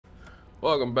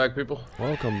Welcome back, people.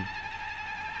 Welcome.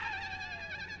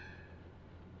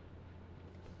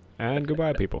 And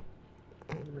goodbye, people.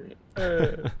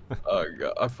 Oh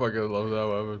god, I fucking love that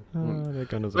weapon. That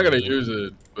gun is I'm not gonna amazing. use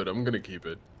it, but I'm gonna keep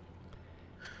it.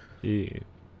 Yeah.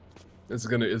 It's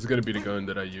gonna be the gun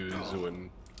that I use when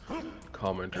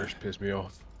commenters piss me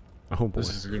off. Oh boy.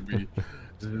 This is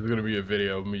gonna be a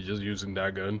video of me just using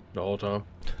that gun the whole time.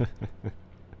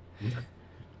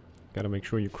 Gotta make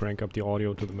sure you crank up the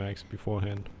audio to the max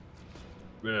beforehand.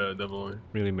 Yeah, definitely.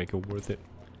 Really make it worth it.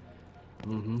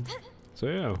 Mm-hmm. So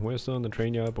yeah, we're still in the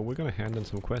train yard, but we're gonna hand in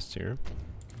some quests here.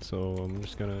 So I'm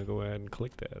just gonna go ahead and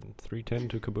click that. 310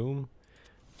 to Kaboom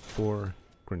for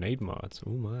grenade mods. Oh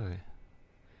my.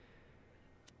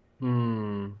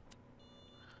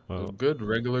 A good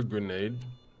regular grenade.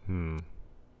 And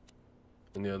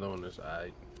the other one is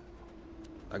I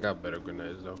got better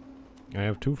grenades though. I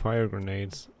have 2 fire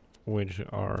grenades, which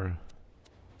are...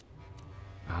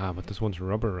 but this one's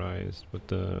rubberized, but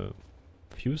the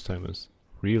fuse time is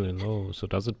really low. So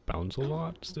does it bounce a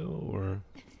lot still, or...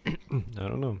 I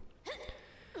don't know.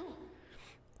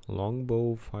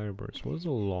 Longbow fireburst. What is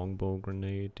a longbow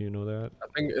grenade? Do you know that?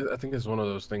 I think it's one of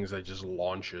those things that just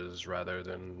launches rather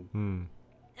than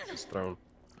it's thrown.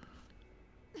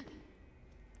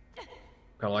 Kind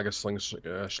of like a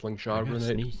slingshot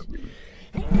grenade.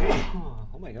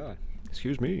 Oh my god.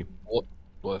 Excuse me.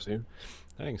 Bless you.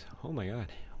 Thanks. Oh my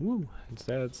god. Woo. It's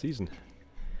that season.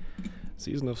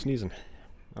 Season of sneezing.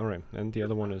 Alright, and the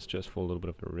other one is just for a little bit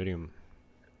of iridium.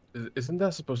 Isn't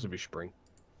that supposed to be spring?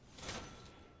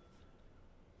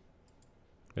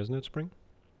 Isn't it spring?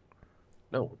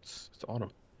 No, it's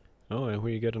autumn. Oh, and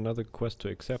we get another quest to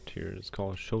accept here. It's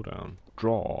called Showdown.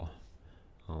 Draw.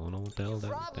 Oh no, tell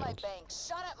that. Robbed my bank,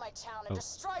 shot at my town, and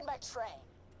destroyed my train.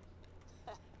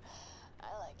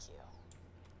 I like you.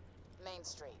 Main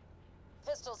Street.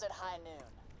 Pistols at high noon.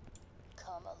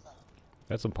 Come alone.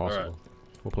 That's impossible. Right.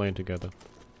 We're playing together.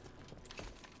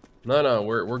 No,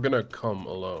 we're gonna come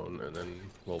alone, and then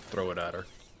we'll throw it at her.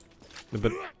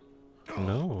 But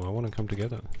no, I want to come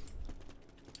together.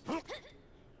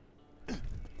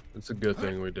 It's a good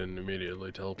thing we didn't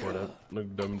immediately teleport out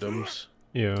like dum-dums.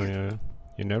 Yeah.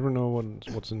 You never know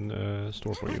what's in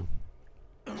store for you.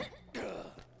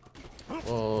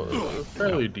 Well,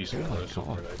 fairly decent close.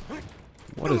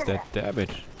 What is that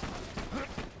damage?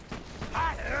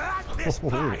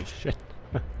 Holy shit.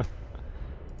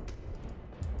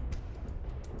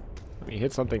 Let me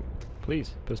hit something.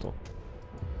 Please, pistol.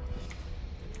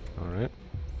 Alright.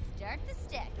 Start the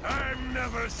stick. I'm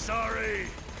never sorry.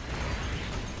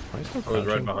 Why is there I was right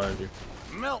crouching? behind you.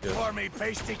 Melt for me,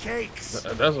 pasty cakes.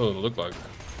 That's what it looked like.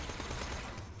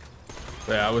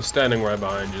 Yeah, I was standing right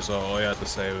behind you, so all you had to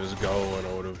say was go, and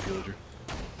I would have killed you.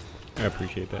 I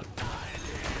appreciate that.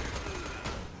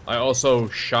 I also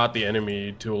shot the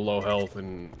enemy to a low health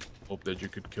and hoped that you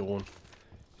could kill one.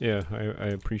 Yeah, I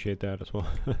appreciate that as well.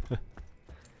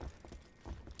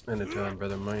 Anytime,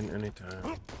 brother mine,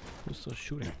 anytime. Who's still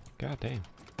shooting? God damn.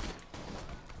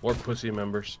 Or pussy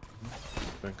members. I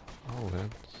think. Oh,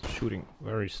 that's shooting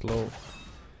very slow.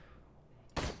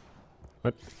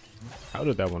 What? How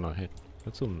did that one not hit?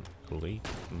 That's an elite.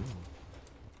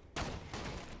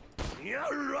 You're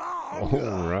wrong.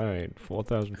 Alright,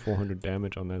 4,400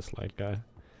 damage on that slide guy.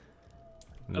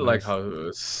 I like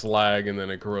how slag and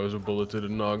then a corrosive bullet to the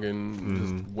noggin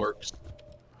just works.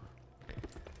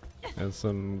 That's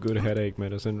some good headache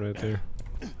medicine right there.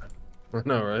 I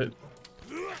know, right?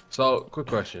 So, quick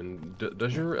question.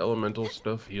 Does your elemental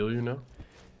stuff heal you now?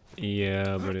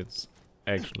 Yeah, but it's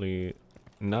actually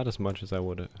not as much as I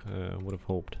would have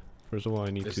hoped. First of all, I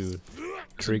need to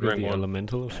trigger the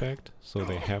elemental effect, so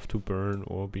they have to burn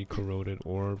or be corroded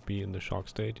or be in the shock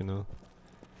state, you know?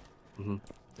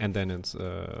 And then it's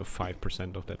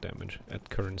 5% of that damage at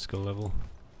current skill level.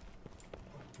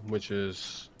 Which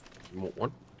is...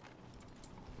 what?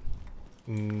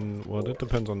 Well, that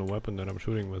depends on the weapon that I'm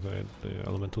shooting with. The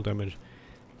elemental damage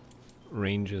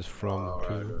ranges from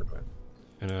Right.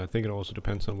 and I think it also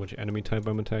depends on which enemy type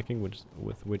I'm attacking,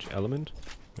 with which element.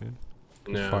 Right?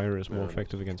 'Cause fire is more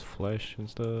effective against flesh and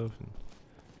stuff.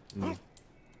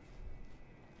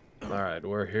 Alright,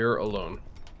 we're here alone.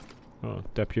 Oh,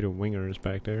 Deputy Winger is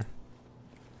back there.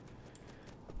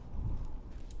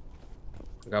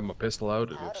 I got my pistol out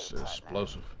and it's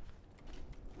explosive.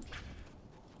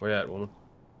 Where you at, woman?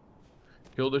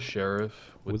 Kill the sheriff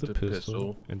with the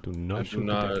pistol. And do not shoot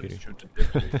the deputy.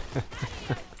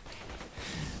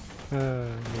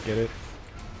 You get it?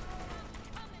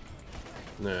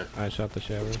 Nah. I shot the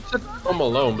sheriff. I'm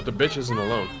alone, but the bitch isn't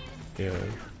alone. Yeah,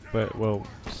 but well,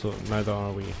 so neither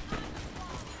are we.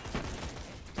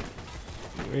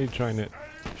 really trying to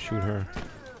shoot her.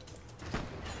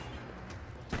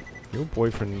 Your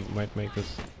boyfriend might make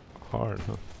this hard,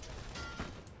 huh?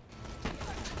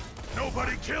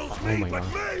 Nobody kills Oh me my but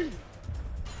God. me!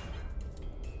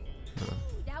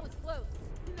 That was close.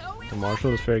 No, The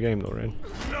marshal is fair game though, right?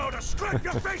 No, to scrape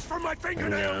your face from my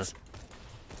fingernails!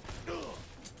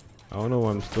 I don't know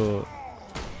why I'm still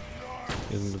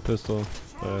using the pistol,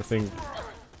 but I think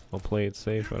I'll play it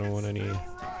safe. I don't want any...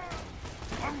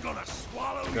 I'm gonna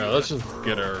swallow Yeah, you let's to just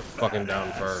get her fucking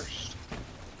down first.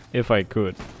 If I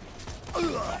could.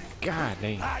 God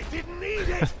dang. I didn't need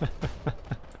it!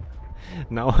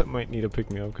 Now I might need to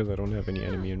pick me up because I don't have any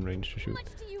enemy in range to shoot.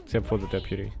 Except for the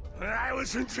deputy. I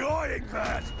was enjoying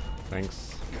that!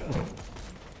 Thanks.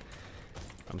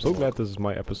 I'm so glad this is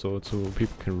my episode so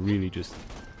people can really just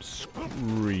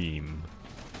scream.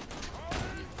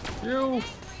 You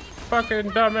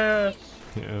fucking dumbass!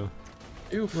 Yeah.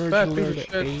 You Where'd fat you piece learn of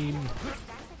to shit! aim?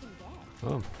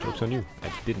 Oh, joke's on you.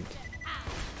 I didn't.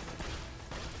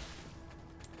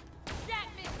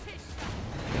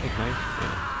 Ignite?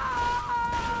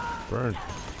 Yeah. Burn,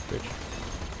 bitch.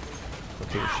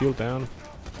 Okay, shield down.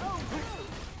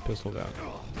 Pistol down.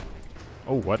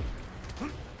 Oh, what?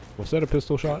 Was that a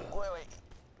pistol shot? Wait.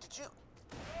 Did you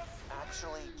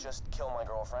actually just kill my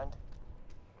girlfriend?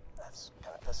 That's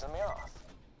kind of pissing me off.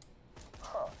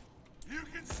 Huh. You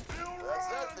can still run! That's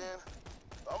that then.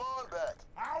 Come on back.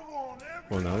 I want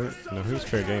every Well, now he's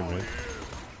fair game, right?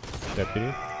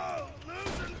 Deputy?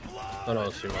 losing blood! I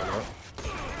don't see why not.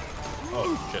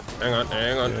 Oh shit! Hang on.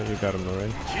 Yeah, you got him though,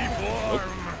 right? Keep warm!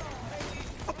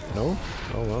 No?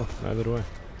 Oh well, neither do I.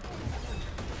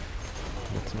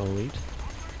 That's an elite.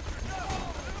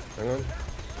 Hang on.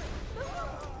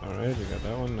 Alright, you got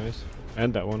that one, nice.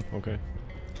 And that one, okay.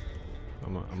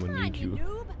 I'm gonna need you.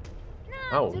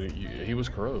 Oh, he was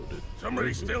corroded. Somebody He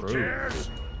was still corroded. cares?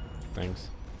 Thanks.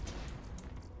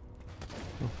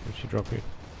 Oh, where'd she drop here?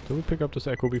 Did we pick up this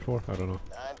echo before? I don't know.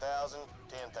 9,000,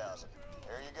 10,000.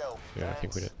 There you go. Yeah, I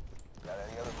think we did. Got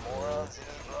any other morons that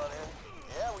need brought in?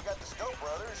 Yeah, we got the Scope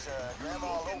Brothers,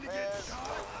 Grandma Lopez.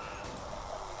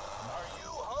 Are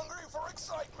you hungry for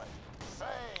excitement?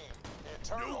 Fame,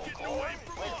 eternal glory.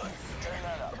 Wait a minute, turn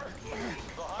that up.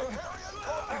 The Hyperion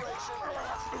Corporation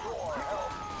needs your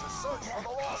help to search for the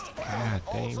lost God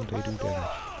damn, of they do Pandora.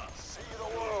 damage. See the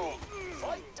world,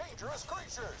 fight dangerous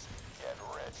creatures, get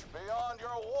rich beyond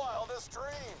your wildest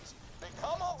dreams.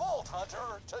 Become a Vault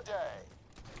Hunter today.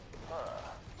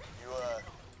 You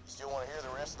still want to hear the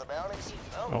rest of the bounties?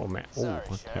 No? Oh man, oh, Sorry,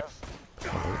 what the heck?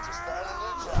 Sheriff. Just found a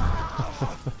new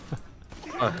job.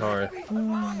 Oh, sorry. I'm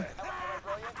brilliant.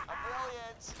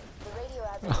 The radio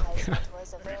advertisement was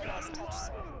a very nice touch,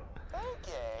 sir. Thank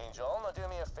you, Angel. Now do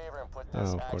me a favor and put Oh,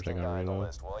 this of course I acting gotta guy on the reload.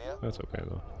 list, will you? That's okay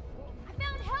though. I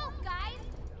found help, guys.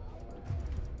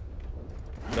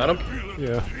 Got him?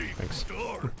 Yeah, thanks.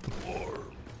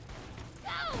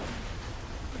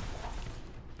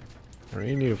 I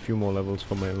really need a few more levels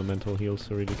for my elemental heals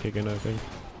to really kick in, I think.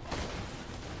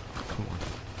 Come on.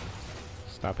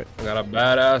 Stop it. I got a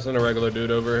badass and a regular dude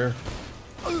over here.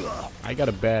 I got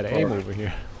a bad aim over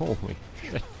here. Holy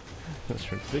shit.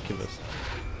 That's ridiculous.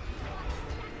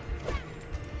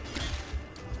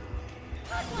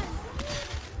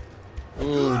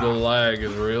 Ooh, the lag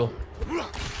is real.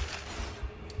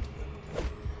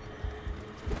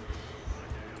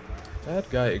 That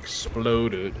guy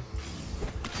exploded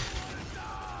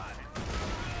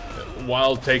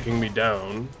while taking me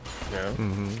down. Yeah.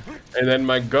 And then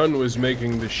my gun was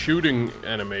making the shooting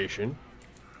animation.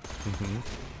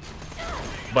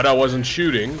 But I wasn't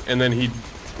shooting, and then he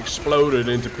exploded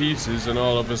into pieces, and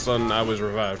all of a sudden I was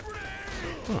revived.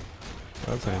 Huh.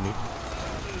 That's handy.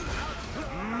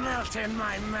 Melt in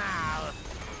my mouth!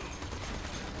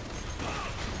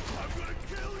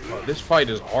 Oh, this fight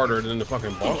is harder than the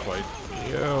fucking boss fight.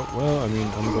 Yeah, well, I mean,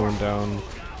 I'm going down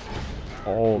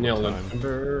all the Nail time.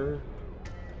 number.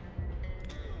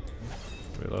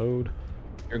 Reload.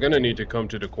 You're gonna need to come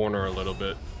to the corner a little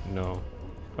bit. No.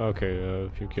 Okay,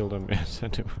 if you kill them,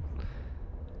 send him.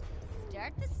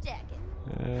 Start the stacking.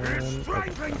 It's Okay,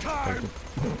 striping time!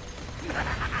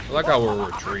 I like how we're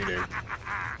retreating.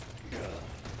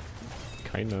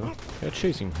 Kinda. They're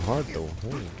chasing hard though.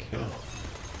 Holy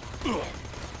cow.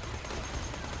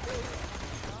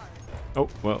 Oh,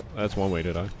 well, that's one way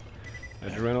to die. I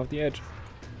just ran off the edge.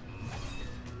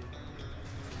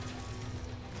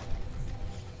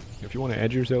 If you want to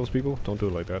edge yourselves, people, don't do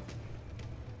it like that.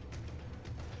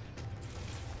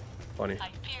 Funny.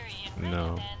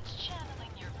 No.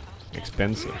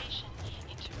 Expensive.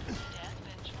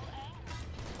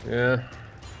 Yeah.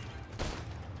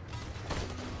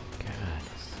 God.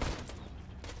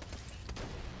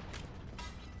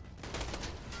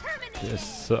 This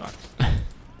sucks.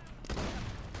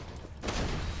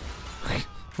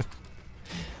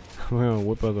 I'm gonna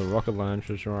whip out the rocket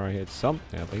launcher so I hit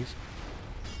something at least.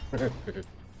 I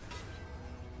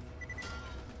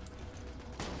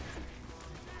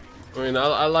mean,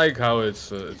 I like how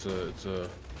it's an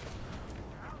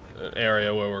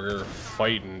area where we're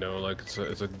fighting though, like it's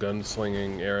a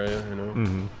gunslinging area, you know.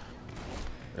 Mm-hmm.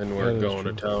 And we're Yeah, going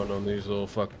true. to town on these little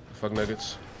fuck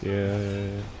nuggets. Yeah.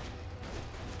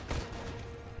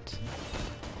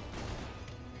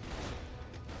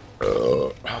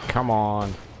 Come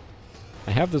on.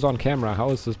 I have this on camera. How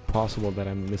is this possible that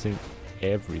I'm missing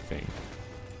everything?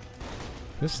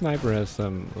 This sniper has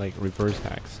some like reverse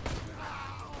hacks.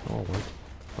 Oh wait.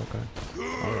 Okay.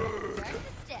 Alright. Start the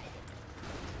stick.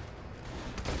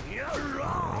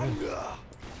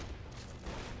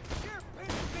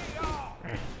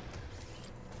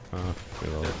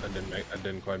 Reload. I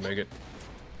didn't quite make it.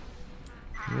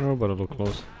 No, but it looked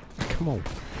close. Come on.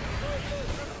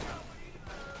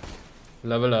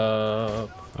 Level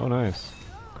up. Oh nice.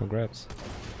 Congrats.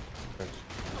 Thanks.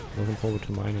 Looking forward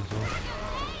to mine as well.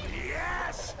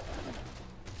 Yes!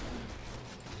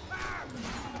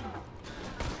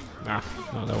 Ah,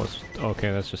 no, that was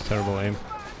okay. That's just terrible aim.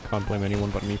 Can't blame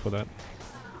anyone but me for that.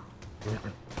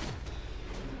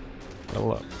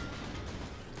 Level up.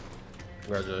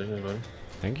 Congratulations, buddy.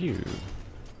 Thank you.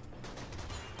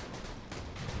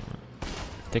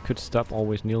 They could stop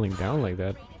always kneeling down like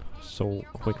that so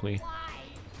quickly.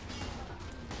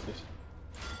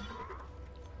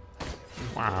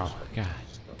 Wow, God.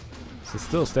 It's a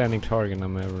still standing target and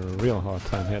I'm having a real hard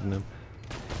time hitting him.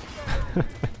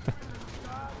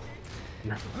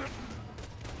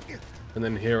 And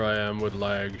then here I am with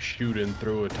lag shooting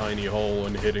through a tiny hole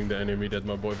and hitting the enemy that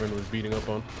my boyfriend was beating up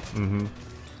on. Mm-hmm.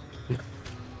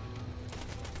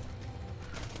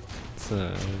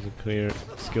 There's a clear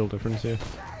skill difference here.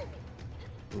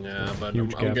 Yeah, but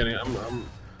Huge gap.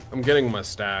 I'm getting my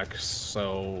stacks,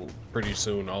 so pretty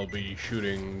soon I'll be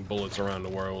shooting bullets around the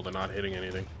world and not hitting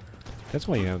anything. That's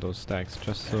why you have those stacks,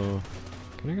 just so...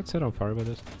 Can I get set on fire by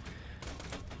this?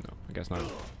 No, I guess not.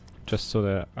 Just so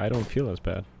that I don't feel as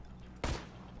bad.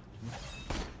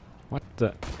 What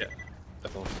the... Yeah,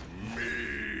 definitely.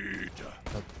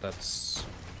 That's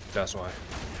why.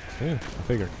 Yeah, I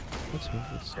figured. That's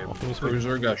Okay, awfully sweet.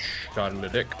 Bruiser got shot in the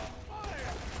dick.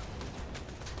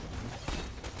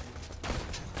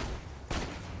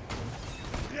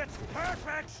 It's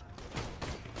perfect!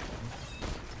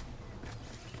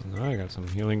 Now I got some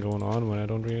healing going on when I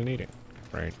don't really need it.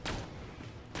 Right.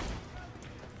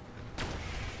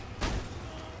 There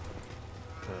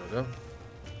we go.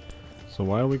 So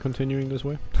why are we continuing this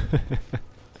way?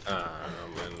 Man.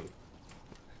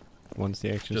 Once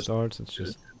the action starts, it's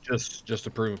just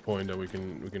to prove a point that we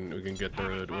can get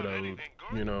through it without,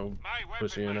 you know,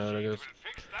 pussying out, I guess.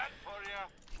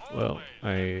 well,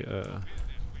 I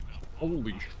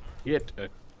Holy shit!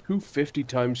 250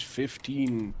 times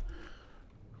 15.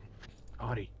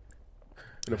 Body.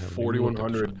 And a I haven't even looked at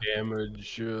the 4100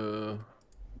 damage.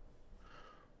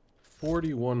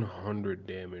 4100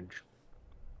 damage.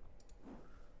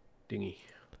 Dingy.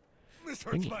 This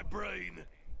hurts Thank you. my brain.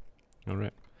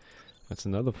 Alright. That's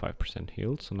another 5%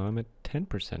 healed, so now I'm at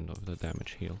 10% of the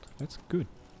damage healed. That's good.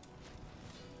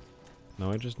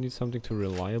 Now I just need something to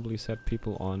reliably set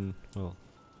people on, well,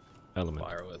 element.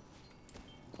 Fire with.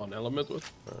 On element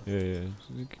with? Yeah,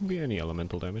 it can be any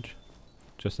elemental damage.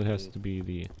 Just it has to be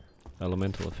the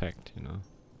elemental effect, you know.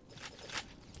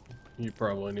 You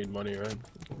probably need money, right?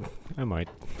 I might.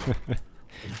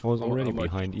 I was already how much?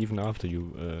 behind even after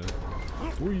you,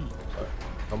 Whee!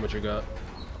 How much you got?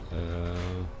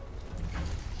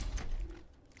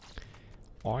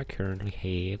 I currently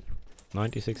have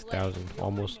 96,000,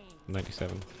 almost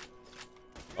 97.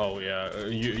 Oh yeah,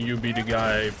 you be the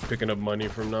guy picking up money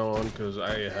from now on, because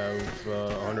I have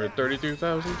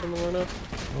 132,000, something like that.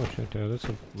 Oh shit, yeah, that's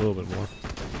a little bit more.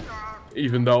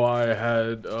 Even though I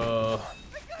had a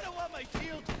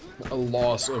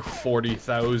loss of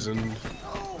 40,000,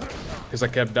 because I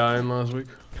kept dying last week.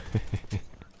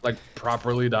 Like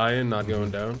properly dying, not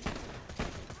going down.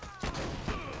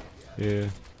 Yeah.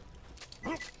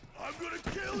 I'm gonna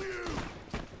kill you!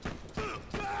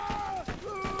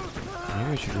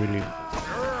 Maybe I should really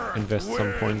invest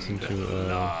some points into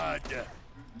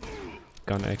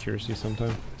gun accuracy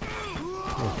sometime.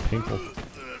 Oh, painful.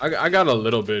 I got a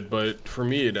little bit, but for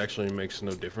me it actually makes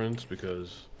no difference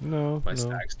because No, my no.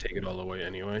 stacks take it all the way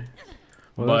anyway.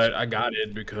 Well, But I got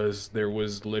it because there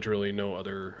was literally no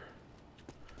other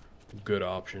good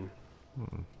option.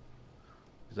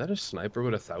 Is that a sniper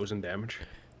with 1,000 damage?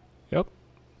 Yep.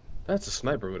 That's a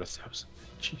sniper with 1,000.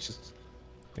 Jesus.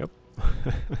 Yep.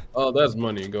 Oh, that's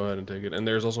money. Go ahead and take it. And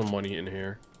there's also money in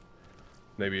here.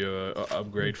 Maybe a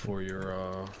upgrade for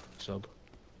your sub.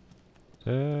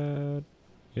 That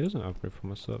is an upgrade for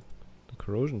my sub. The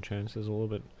corrosion chance is a little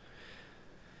bit...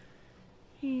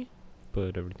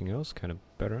 but everything else kind of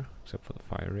better, except for the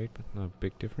fire rate, but not a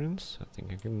big difference. I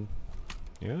think I can...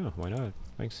 Yeah, why not?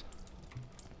 Thanks.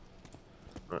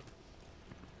 Right.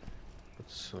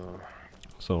 Let's,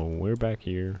 So we're back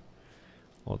here,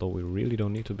 although we really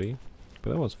don't need to be.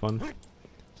 But that was fun. This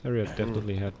area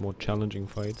definitely had more challenging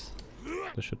fights.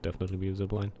 There should definitely be a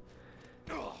zipline.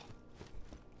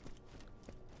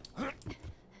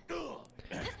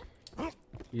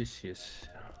 yes.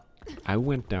 I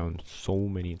went down so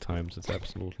many times, it's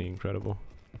absolutely incredible.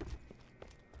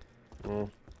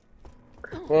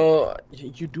 Well,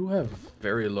 you do have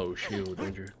very low shield,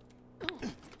 don't you?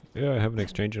 Yeah, I haven't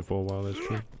exchanged it for a while, that's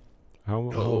true. How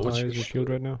what's high your is your shield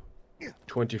right now?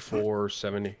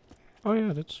 2470. Oh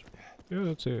yeah, that's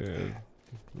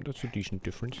a decent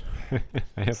difference.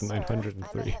 I have Sir, I may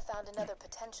 930. have found another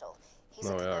potential. He's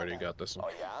No, a I already commander. got this one.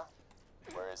 Oh,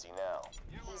 yeah? Where is he now?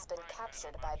 He's been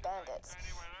captured by bandits.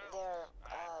 They're,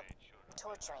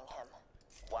 torturing him.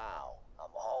 Wow,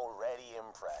 I'm already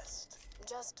impressed.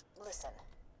 Just listen.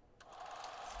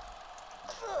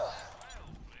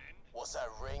 What's that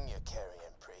ring you're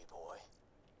carrying, pretty boy?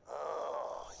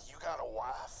 Oh, you got a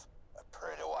wife? A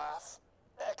pretty wife?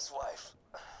 Ex-wife?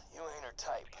 You ain't her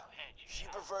type. She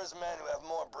prefers men who have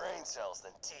more brain cells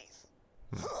than teeth.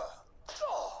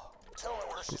 Tell me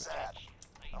where she's at.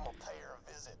 I'm gonna pay her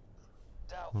a visit.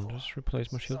 I'll just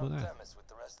replace my shield with that. With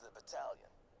the rest of the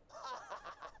battalion.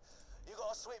 You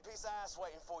got a sweet piece of ass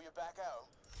waiting for you back home.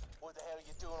 What the hell are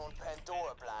you doing on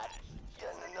Pandora, blood?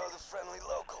 Getting to know the friendly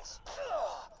locals.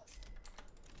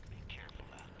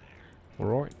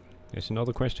 Alright, there's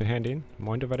another quest to hand in.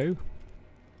 Mind if I do?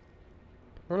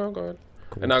 Oh no, go ahead.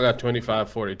 Cool. And I got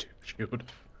 2542 shield.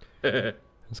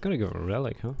 It's gonna go a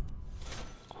relic, huh?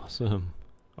 Awesome.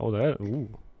 Oh, that. Ooh,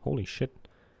 holy shit.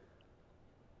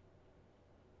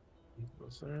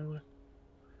 What's that?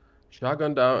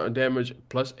 Shotgun damage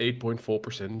plus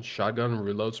 8.4%. Shotgun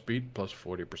reload speed plus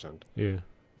 40%. Yeah.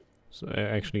 So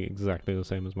actually exactly the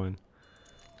same as mine.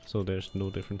 So there's no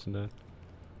difference in that.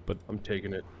 But I'm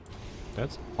taking it.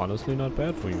 that's honestly not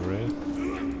bad for you, right?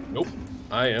 Nope.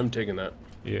 I am taking that.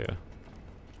 Yeah.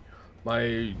 My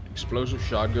explosive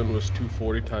shotgun was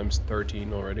 240 times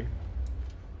 13 already.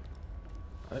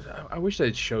 I wish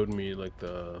they'd showed me like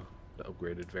the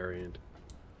upgraded variant.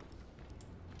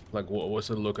 Like what's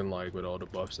it looking like with all the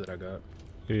buffs that I got?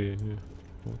 Yeah.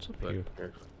 What's up But, here? yeah.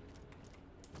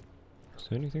 Is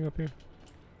there anything up here?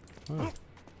 Oh.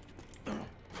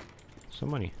 Some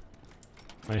money.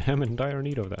 I am in dire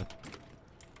need of that.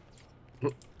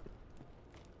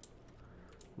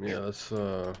 Yeah, that's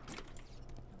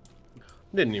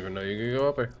didn't even know you could go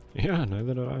up there. Yeah,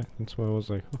 neither did I. That's why I was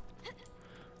like, huh,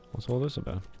 what's all this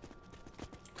about?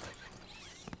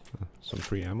 Some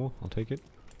free ammo, I'll take it.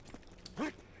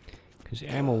 Because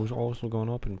ammo's also gone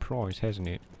up in price, hasn't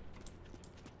it?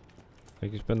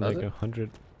 Like you spend Has like it? 100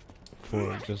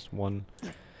 for just one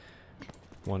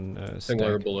Singular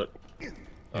stack. bullet.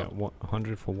 Yeah,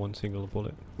 100 for one single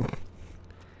bullet.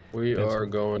 We That's- are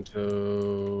going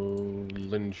to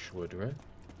Lynchwood, right?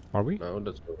 Are we? No,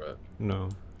 that's not right. No.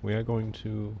 We are going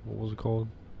to, what was it called?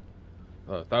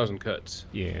 1,000 Cuts.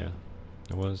 Yeah.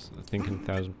 I was thinking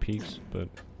 1,000 Peaks, but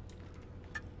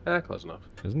Close enough.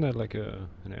 isn't that like an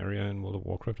area in World of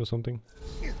Warcraft or something?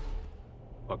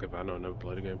 Fuck if I know, never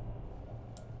played a game.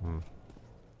 Hmm.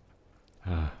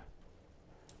 Ah.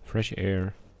 Fresh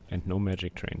air and no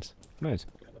magic trains. Nice.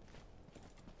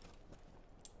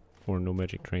 Or no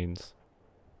magic trains.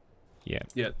 Yeah.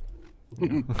 Yeah.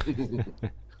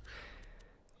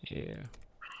 Yeah.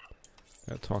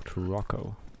 Gotta talk to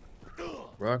Rocco.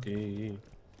 Rocky.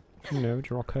 No,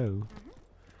 it's Rocco.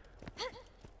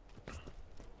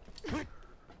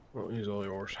 Well, he's all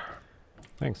yours.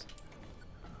 Thanks.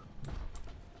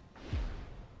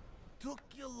 Took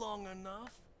you long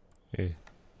enough? Yeah.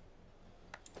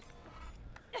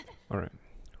 Alright.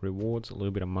 Rewards, a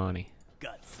little bit of money.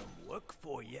 Got some work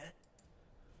for you.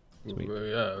 Sweet.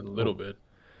 Yeah, a little bit.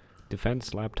 Defend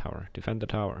Slab Tower. Defend the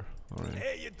tower. Alright.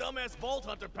 Hey, your dumbass Vault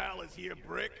Hunter pal is here,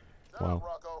 Brick. Down, Wow.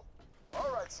 Rocco.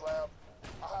 All right, Slab.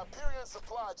 A Hyperion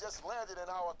supply just landed in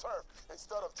our turf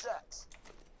instead of Jack's.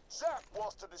 Jack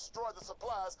wants to destroy the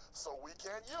supplies so we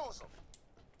can't use them.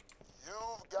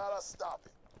 You've gotta stop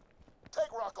it.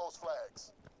 Take Rocco's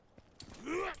flags.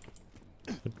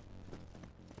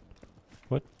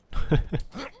 What? I'm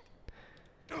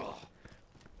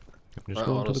just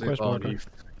going to the quest marker.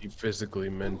 he physically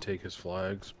meant take his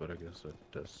flags, but I guess it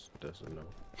doesn't know.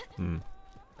 Hmm.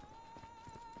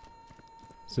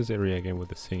 It's this area again with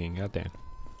the singing, goddamn.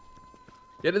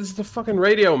 Yeah, this is the fucking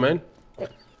radio, man.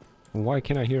 Why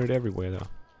can't I hear it everywhere though?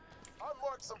 I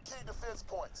marked some key defense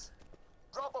points.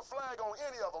 Drop a flag on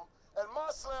any of them, and my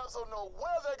slams will know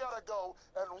where they gotta go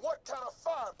and what kind of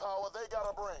firepower they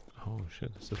gotta bring. Oh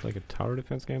shit, is this like a tower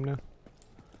defense game now?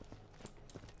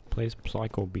 Place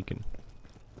Psycho Beacon.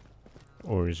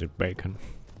 Or is it bacon?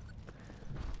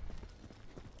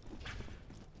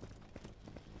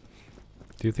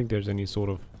 Do you think there's any sort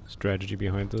of strategy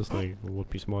behind this? Like, it would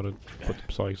be smart to put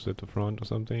the psychs at the front or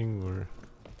something, or?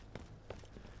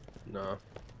 Nah.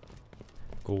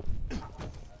 Cool.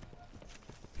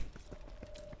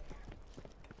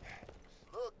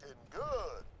 Looking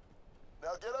good.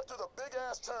 Now get up to the big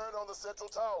ass turn on the central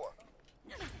tower.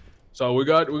 So we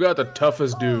got the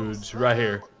toughest dudes right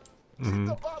here. Mm-hmm.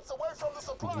 Keep the bots away from the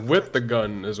supply With the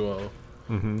gun as well.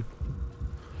 Mm-hmm.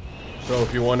 So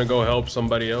if you want to go help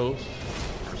somebody else,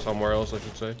 or somewhere else I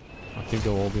should say. I think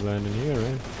they'll all be landing here,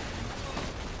 right?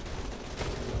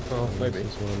 Oh, maybe.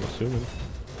 That's what I'm assuming.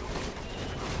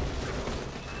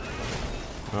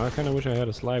 I kinda wish I had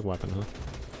a slag weapon, huh?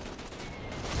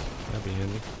 That'd be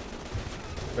handy.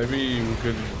 Maybe we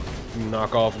could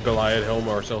knock off Goliath Helm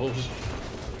ourselves.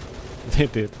 They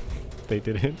did. They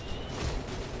did it.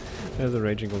 There's a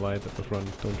raging Goliath at the front.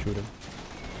 Don't shoot him.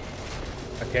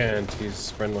 I can't.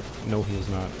 He's friendly. No, he is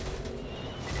not.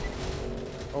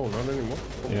 Oh, not anymore.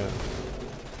 Oh. Yeah.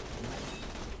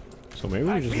 So maybe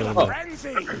we just Feel let a him.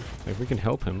 frenzy. If we can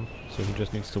help him, so he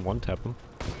just needs to one-tap him.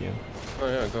 Yeah. Oh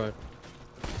yeah, go ahead.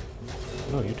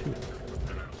 No, you too.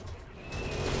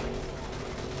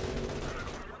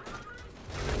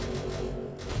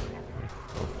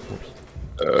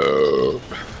 Oh,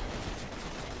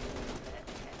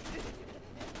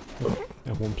 whoops.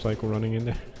 That one psycho running in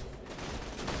there.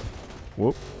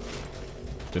 Whoop.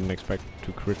 Didn't expect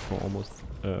to crit for almost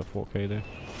 4k there.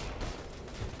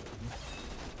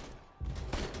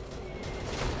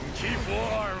 Keep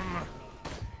warm.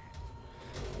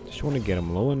 Just want to get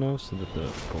him low enough so that the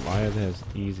Goliath has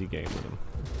easy game with him.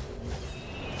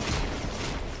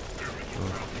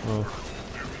 Oh.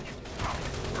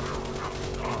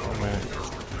 Oh man.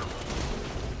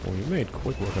 Oh, you made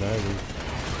quick work of that.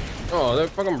 Oh, that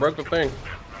fucking broke the thing.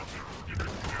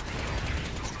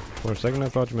 For a second I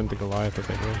thought you meant the Goliath that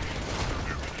they broke.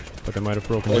 But they might have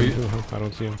broken him too, huh? I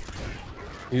don't see him.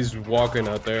 He's walking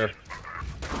out there.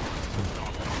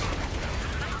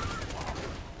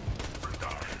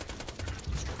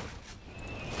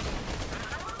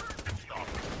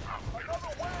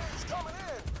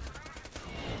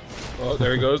 Oh,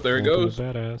 there he goes, there he goes.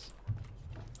 Badass.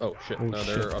 Oh shit, Oh, now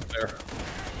they're shit. up there.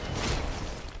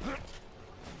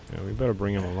 Yeah, we better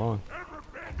bring him along.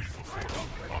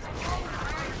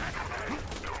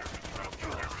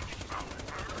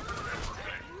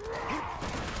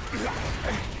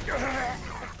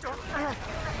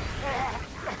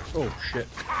 Oh shit.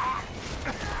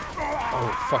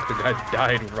 Oh fuck, the guy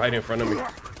died right in front of me.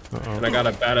 Uh-oh. And I got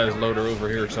a badass loader over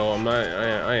here, so I'm not,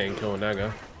 I ain't killing that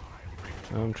guy.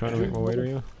 I'm trying to make my way to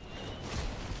you.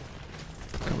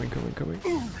 Coming.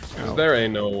 Ow. There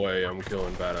ain't no way I'm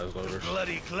killing badass loaders.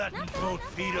 Bloody gluttons won't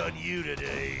feed on you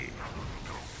today.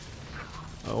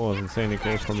 That was insanely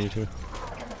close from you too.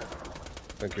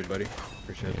 Thank you, buddy.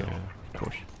 Appreciate Yeah, that. of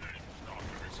course.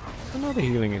 Another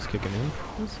healing is kicking in.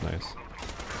 That's nice.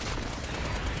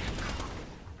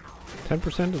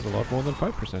 10% is a lot more than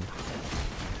 5%.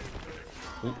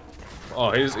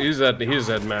 Oh, he's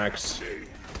at max.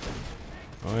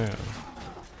 Oh yeah.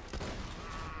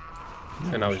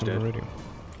 And now he's dead. Already.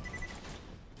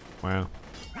 Wow.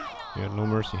 Yeah, no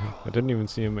mercy. Huh? I didn't even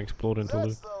see him explode into That's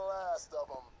loot. the last of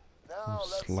them. Now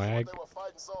let's see Slag. what they were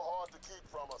fighting so hard to keep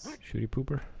from us. Shooty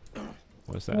pooper.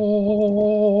 What's that?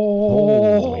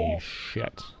 Holy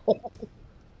shit.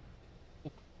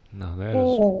 Now that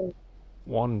is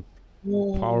one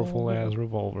powerful ass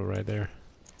revolver right there.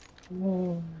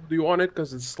 Do you want it?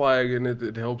 Because it's slag and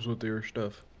it helps with your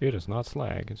stuff. It is not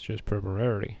slag, it's just purple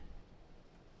rarity.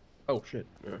 Oh shit.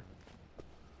 Yeah.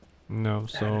 No,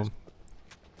 so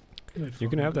you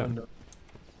can have that.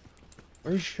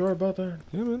 Are you sure about that?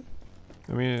 Yeah, man.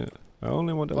 I mean, I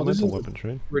only want this elemental is a weapons,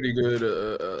 right? Pretty good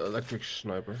electric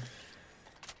sniper.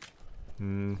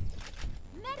 Hmm.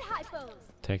 Med hypos.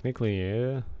 Technically,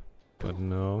 yeah, but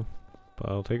no. But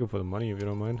I'll take it for the money if you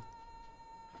don't mind.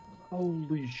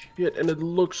 Holy shit! And it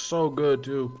looks so good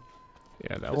too.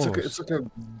 Yeah, that It's one. like, Looks,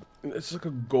 it's like a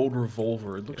gold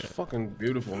revolver. It looks fucking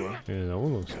beautiful, man. yeah, that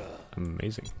one looks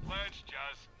amazing. Let's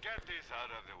just get this out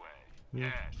of the way.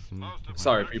 Mm. Mm.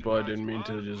 Sorry, people, I didn't mean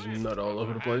to just nut all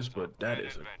over the place, but that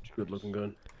is a good-looking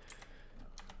gun.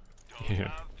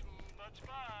 Yeah.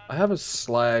 I have a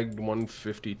slagged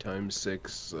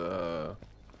 150x6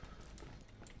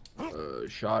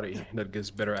 shoddy that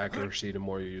gets better accuracy the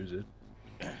more you use it.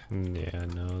 Yeah,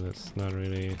 no, that's not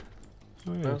really.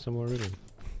 Oh yeah, Huh? some more written.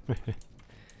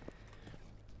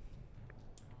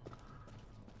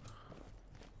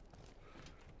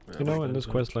 You know, in this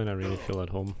quest line, I really feel at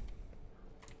home.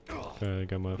 I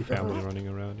got my family running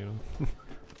around, you know.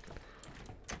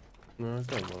 No,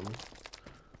 come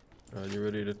on. You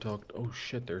ready to talk? Oh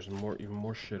shit! There's even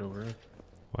more shit over here.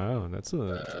 Wow, that's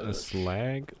a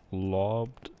slag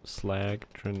lobbed slag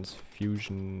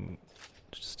transfusion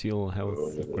steel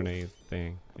health grenade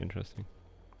thing. Interesting.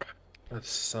 That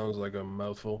sounds like a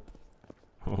mouthful.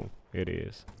 Oh, it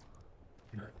is.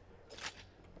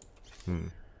 Hmm.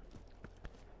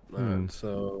 Alright,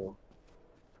 so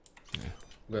Yeah.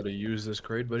 gotta use this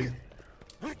crate, buddy.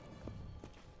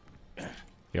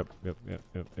 Yep.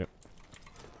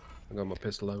 I got my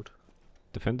pistol out.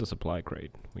 Defend the supply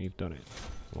crate. We've done it.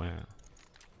 Wow.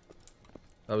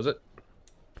 That was it.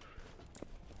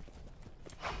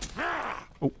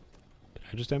 Oh, did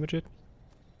I just damage it?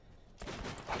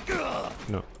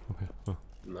 No. Okay. Oh.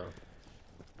 No.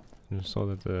 I just saw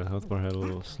that the health bar had a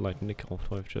little slight nick off,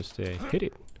 so I've just hit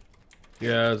it.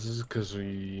 Yeah, this is because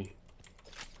we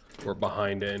were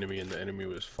behind the enemy and the enemy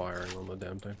was firing on the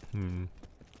damn thing. Hmm.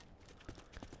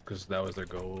 Because that was their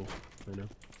goal, you know.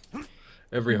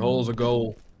 Every hole's a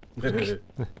goal.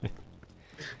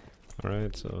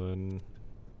 Alright, so then...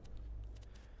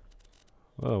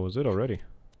 Well, that was it already.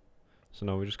 So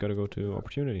now we just gotta go to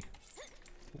opportunity.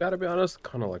 Gotta be honest,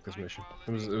 kind of like this mission.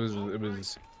 It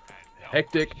was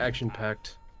hectic,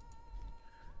 action-packed,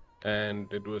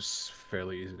 and it was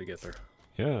fairly easy to get there.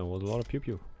 Yeah, it was a lot of pew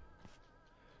pew.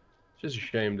 Just a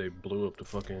shame they blew up the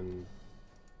fucking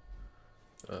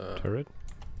Turret?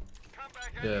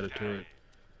 yeah, the turret.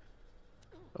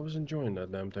 I was enjoying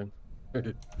that damn thing.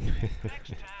 You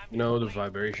know, the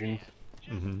vibration.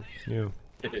 Mm-hmm. Yeah.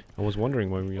 I was wondering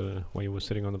why you were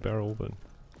sitting on the barrel, but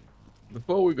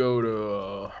Before we go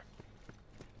to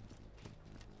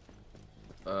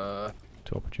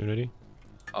opportunity.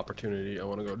 opportunity, I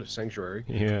want to go to sanctuary.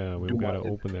 Yeah, we've Do gotta my-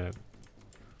 open that.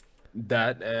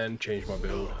 That and change my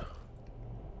build.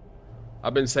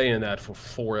 I've been saying that for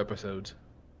 4 episodes.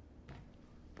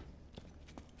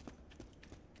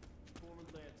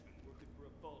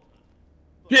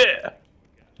 Yeah.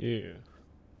 Yeah.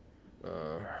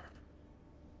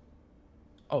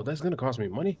 Oh, that's gonna cost me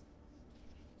money.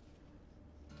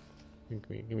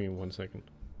 Give me 1 second.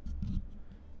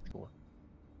 Sure.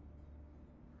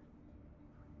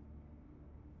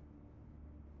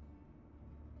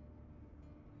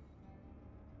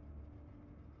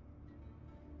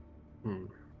 Hmm.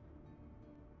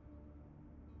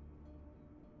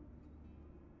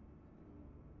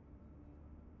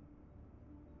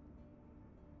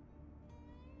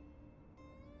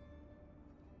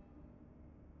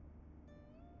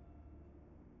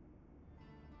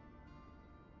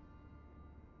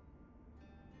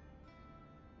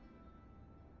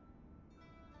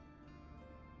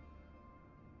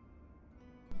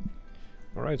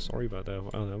 Alright, sorry about that.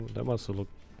 Wow, that must have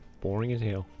looked boring as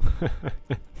hell.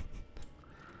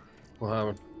 What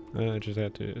happened? I just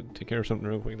had to take care of something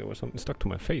real quick. There was something stuck to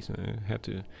my face, and I had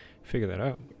to figure that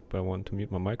out. But I wanted to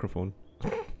mute my microphone.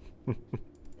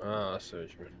 Ah, I see what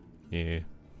you mean. Yeah.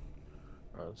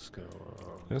 Let's go.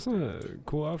 That's a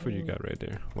cool outfit you got right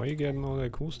there. Why are you getting all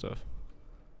that cool stuff?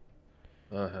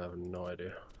 I have no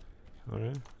idea.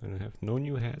 Alright, and I have no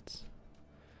new hats.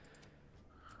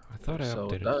 I thought I So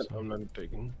updated that some. I'm not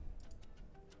taking.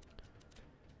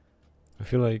 I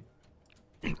feel like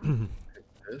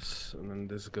This, and then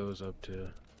this goes up to.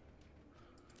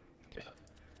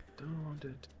 Don't want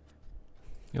it.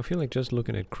 I feel like just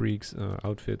looking at Krieg's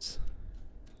outfits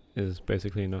is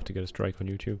basically enough to get a strike on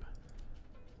YouTube.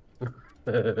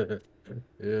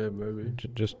 Yeah, maybe.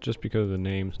 Just because of the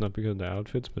names, not because of the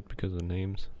outfits, but because of the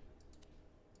names.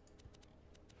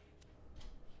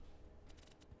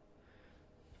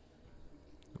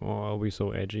 Oh, I'll be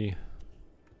so edgy.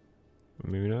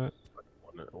 Maybe not.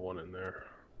 One in there.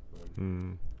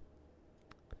 Hmm.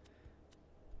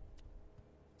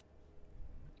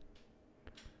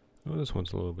 Oh, this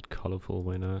one's a little bit colorful.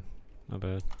 Why not? Not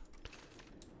bad.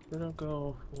 Then I'll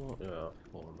go. Yeah,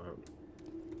 full amount.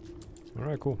 All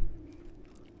right, cool.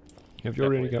 Have you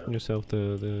already gotten yourself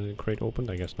the crate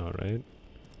opened? I guess not, right?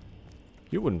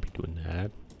 You wouldn't be doing that.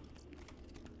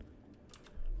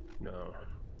 No.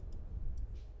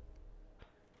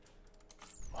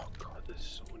 Oh god,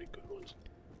 there's so many good ones.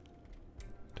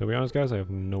 To be honest, guys, I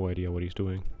have no idea what he's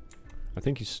doing. I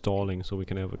think he's stalling so we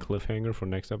can have a cliffhanger for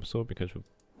next episode because we're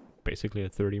basically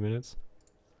at 30 minutes.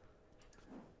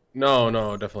 No,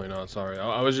 no, definitely not. Sorry,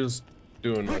 I was just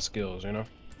doing my skills, you know.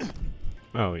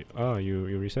 Oh, you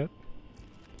reset?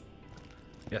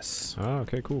 Yes. Ah,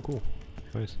 okay, cool, cool,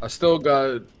 nice. I still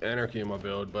got anarchy in my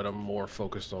build, but I'm more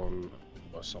focused on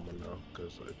someone now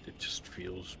because it just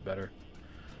feels better.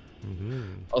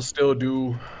 I'll still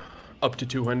do up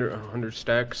to 100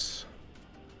 stacks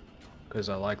because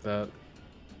I like that.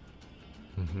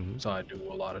 So I do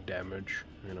a lot of damage,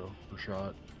 you know, per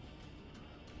shot.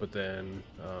 But then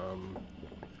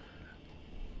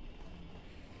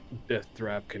Death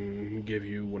Trap can give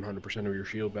you 100% of your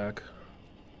shield back.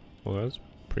 Well, that's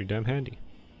pretty damn handy.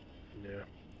 Yeah.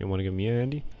 You want to give me a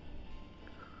handy?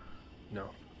 No.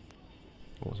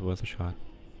 It was worth a shot.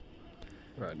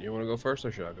 Right, you want to go first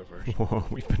or should I go first? Whoa,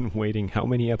 we've been waiting how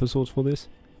many episodes for this?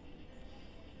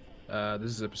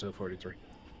 This is episode 43.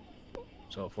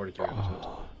 So 43 episodes.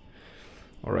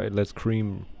 Alright, let's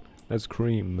cream. Let's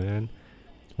cream, man.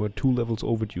 We're 2 levels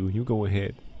overdue. You go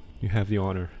ahead. You have the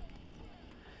honor.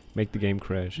 Make the game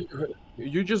crash.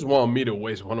 You just want me to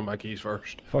waste one of my keys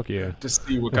first. Fuck yeah. To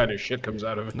see what kind of shit comes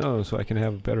out of it. No, so I can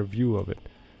have a better view of it.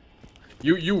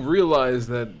 You realize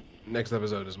that next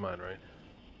episode is mine, right?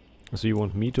 So you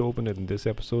want me to open it in this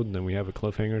episode, and then we have a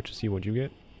cliffhanger to see what you get?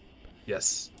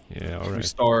 Yes. Yeah, alright.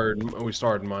 We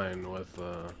started mine with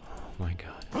Oh my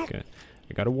god. Okay.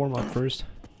 I gotta warm up first.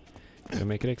 Gotta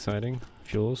make it exciting.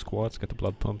 Feel those squats, get the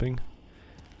blood pumping.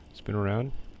 Spin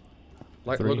around.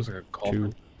 like 3, looks like a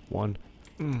coffin. 2, 1.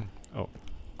 Oh.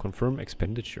 Confirm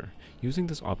expenditure. Using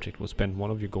this object will spend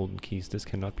one of your golden keys. This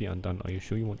cannot be undone. Are you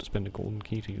sure you want to spend a golden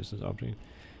key to use this object?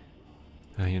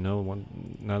 You know,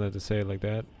 now that they say it like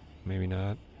that, maybe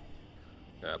not.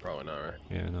 Yeah, probably not, right?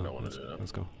 Yeah, no. Don't want to do that.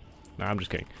 Let's go. Nah, I'm just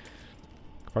kidding.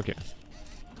 Fuck yeah.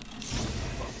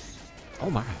 Oh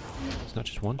my. It's not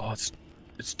just one. Oh,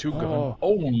 it's 2 gun.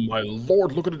 Oh my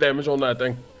lord, look at the damage on that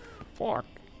thing. Fuck.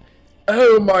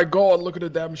 Oh my god, look at the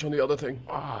damage on the other thing.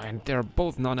 Ah, and they're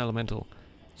both non-elemental.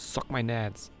 Suck my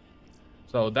nads.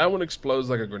 So that one explodes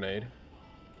like a grenade.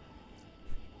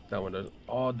 That one does.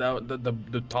 Oh,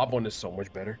 the top one is so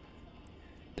much better.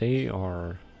 They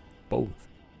are both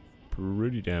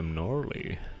pretty damn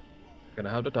gnarly. Can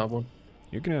I have the top one?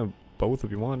 You can have both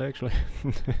if you want, actually.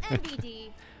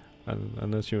 MBD.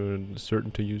 Unless you're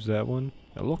certain to use that one.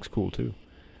 It looks cool too.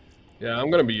 Yeah,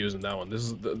 I'm gonna be using that one. This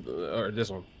is or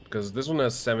this one, because this one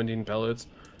has 17 pellets,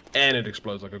 and it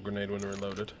explodes like a grenade when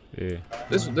reloaded. Yeah.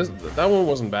 That one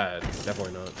wasn't bad.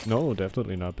 Definitely not. No,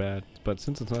 definitely not bad. But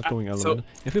since it's not going elemental,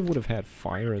 if it would have had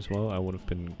fire as well, I would have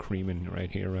been creaming right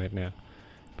here, right now.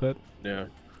 But yeah,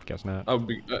 guess not.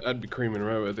 I'd be creaming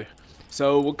right with you.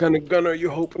 So, what kind of gun are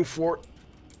you hoping for?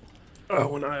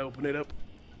 When I open it up.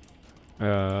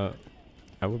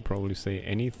 I would probably say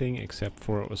anything except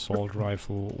for assault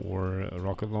rifle or a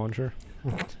rocket launcher.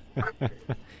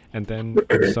 And then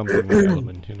something with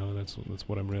element, you know, that's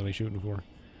what I'm really shooting for.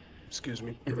 Excuse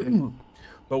me.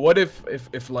 But what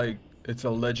if like it's a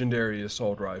legendary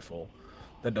assault rifle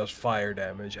that does fire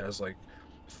damage, has like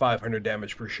 500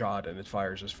 damage per shot, and it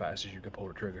fires as fast as you can pull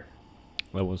the trigger?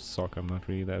 That would suck. I'm not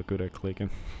really that good at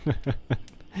clicking.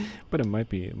 But it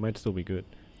might still be good.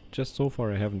 Just so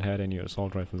far I haven't had any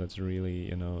assault rifle that's really,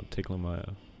 you know, tickling my...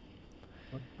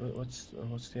 What's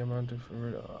the amount of...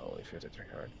 only 53,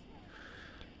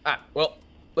 alright. Well,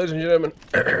 ladies and gentlemen,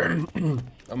 I'm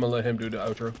gonna let him do the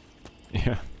outro.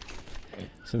 Yeah.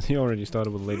 Since he already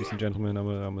started with ladies and gentlemen, I'm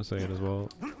gonna say it as well.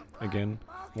 Again,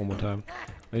 one more time.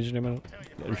 Ladies and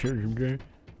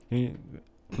gentlemen...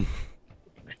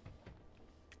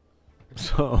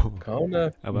 So, calm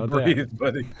down. About breathe, that,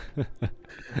 buddy.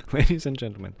 Ladies and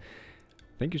gentlemen,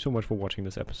 thank you so much for watching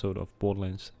this episode of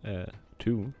Borderlands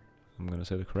 2. I'm gonna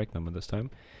say the correct number this time.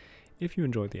 If you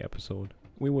enjoyed the episode,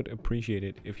 we would appreciate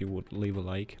it if you would leave a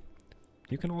like.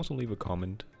 You can also leave a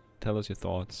comment, tell us your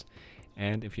thoughts,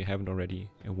 and if you haven't already,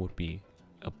 it would be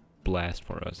a blast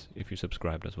for us if you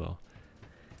subscribed as well.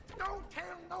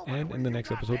 And in the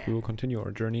next episode, we will continue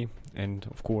our journey, and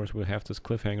of course, we'll have this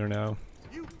cliffhanger now.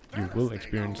 You will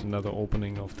experience another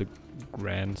opening of the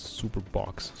grand super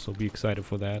box, so be excited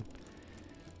for that.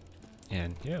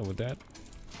 And yeah, with that,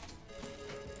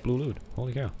 blue loot.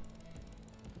 Holy cow!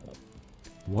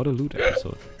 What a loot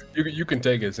episode! You can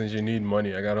take it since you need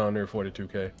money. I got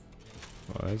 142k.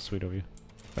 Oh, that's sweet of you.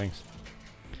 Thanks.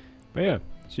 But yeah,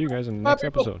 see you guys in the next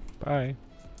episode. Bye.